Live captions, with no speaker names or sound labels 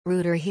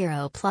Rooter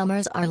Hero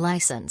plumbers are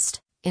licensed,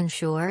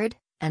 insured,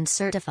 and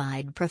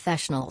certified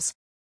professionals.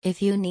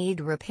 If you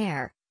need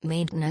repair,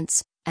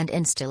 maintenance, and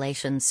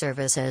installation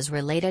services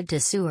related to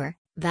sewer,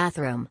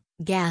 bathroom,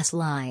 gas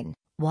line,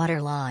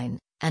 water line,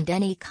 and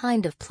any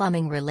kind of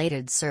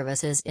plumbing-related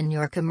services in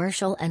your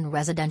commercial and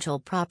residential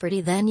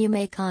property, then you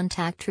may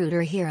contact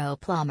Rooter Hero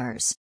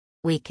Plumbers.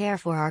 We care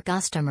for our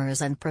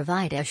customers and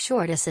provide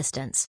assured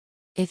assistance.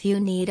 If you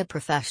need a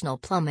professional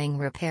plumbing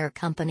repair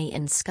company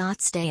in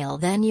Scottsdale,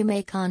 then you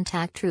may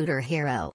contact Rooter Hero.